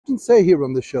Often say here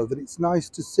on the show that it's nice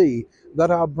to see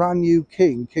that our brand new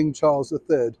king, King Charles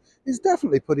III, is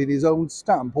definitely putting his own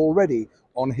stamp already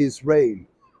on his reign.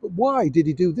 But why did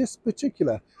he do this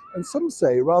particular, and some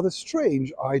say rather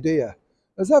strange idea?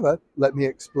 As ever, let me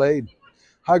explain.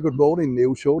 Hi, good morning,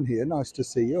 Neil Sean here. Nice to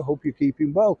see you. Hope you're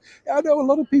keeping well. I know a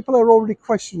lot of people are already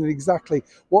questioning exactly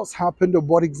what's happened and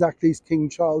what exactly is King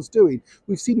Charles doing.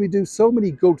 We've seen him do so many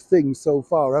good things so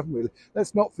far, haven't we?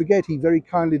 Let's not forget he very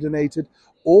kindly donated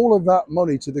all of that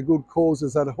money to the good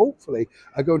causes that hopefully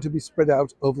are going to be spread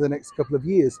out over the next couple of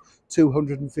years,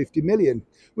 250 million.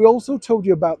 We also told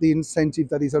you about the incentive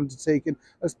that he's undertaken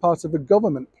as part of a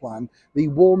government plan, the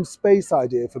warm space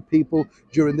idea for people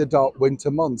during the dark winter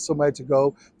months, somewhere to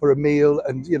go for a meal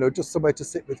and, just somewhere to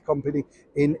sit with company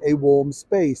in a warm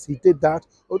space. He did that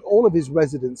at all of his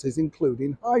residences,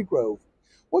 including Highgrove.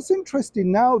 What's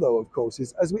interesting now, though, of course,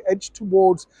 is as we edge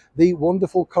towards the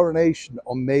wonderful coronation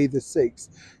on May the 6th,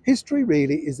 history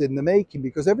really is in the making,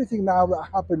 because everything now that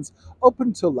happens up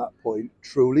until that point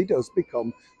truly does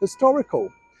become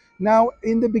historical. Now,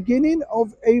 in the beginning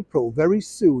of April, very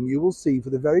soon, you will see for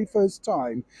the very first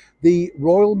time the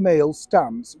Royal Mail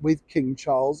stamps with King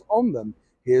Charles on them.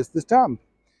 Here's the stamp.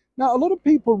 Now, a lot of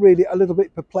people really a little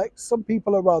bit perplexed. Some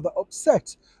people are rather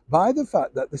upset by the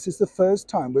fact that this is the first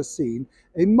time we're seeing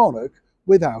a monarch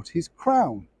without his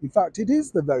crown. In fact, it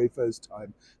is the very first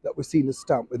time that we're seeing a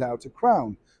stamp without a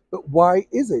crown. But why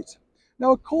is it?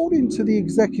 Now, according to the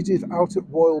executive out at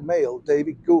Royal Mail,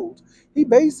 David Gould, he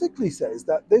basically says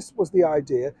that this was the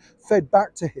idea fed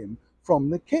back to him from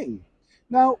the king.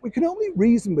 Now, we can only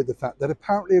reason with the fact that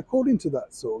apparently, according to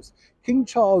that source, King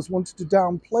Charles wanted to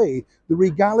downplay the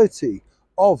regality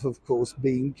of course,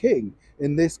 being king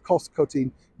in this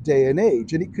cost-cutting day and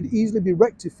age, and it could easily be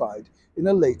rectified in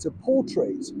a later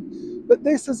portrait. But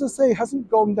this, as I say, hasn't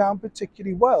gone down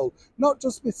particularly well, not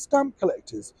just with stamp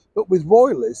collectors, but with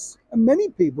royalists and many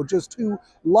people just who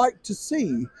like to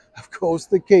see, of course,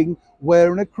 the king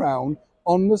wearing a crown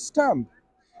on the stamp.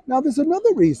 Now, there's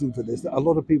another reason for this that a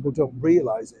lot of people don't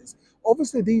realise is,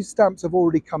 obviously these stamps have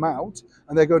already come out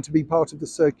and they're going to be part of the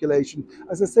circulation,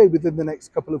 as I say, within the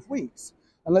next couple of weeks.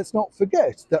 And let's not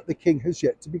forget that the king has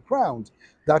yet to be crowned.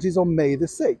 That is on May the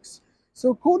 6th. So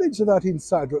according to that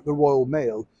insider at the Royal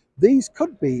Mail, these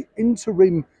could be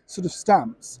interim sort of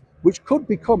stamps, which could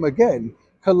become again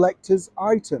collector's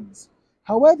items.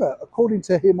 However, according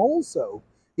to him also,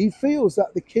 he feels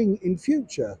that the king in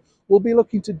future will be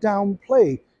looking to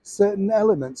downplay certain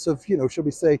elements of, shall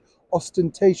we say,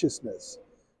 ostentatiousness.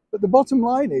 But the bottom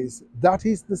line is that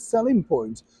is the selling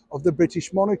point of the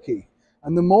British monarchy.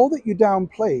 And the more that you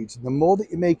downplay it, the more that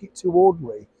you make it too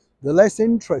ordinary, the less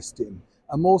interesting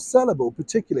and more sellable,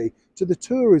 particularly to the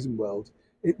tourism world,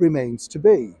 it remains to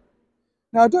be.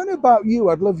 Now, I don't know about you,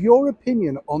 I'd love your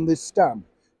opinion on this stamp.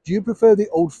 Do you prefer the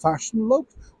old-fashioned look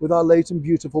with our late and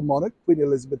beautiful monarch, Queen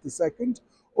Elizabeth II,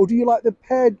 or do you like the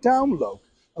pared-down look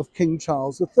of King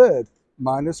Charles III,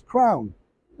 minus crown?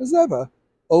 As ever,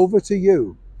 over to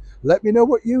you. Let me know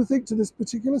what you think to this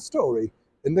particular story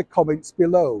in the comments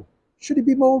below. Should it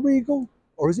be more regal,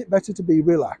 or is it better to be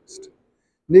relaxed?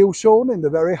 Neil Sean in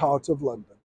the very heart of London.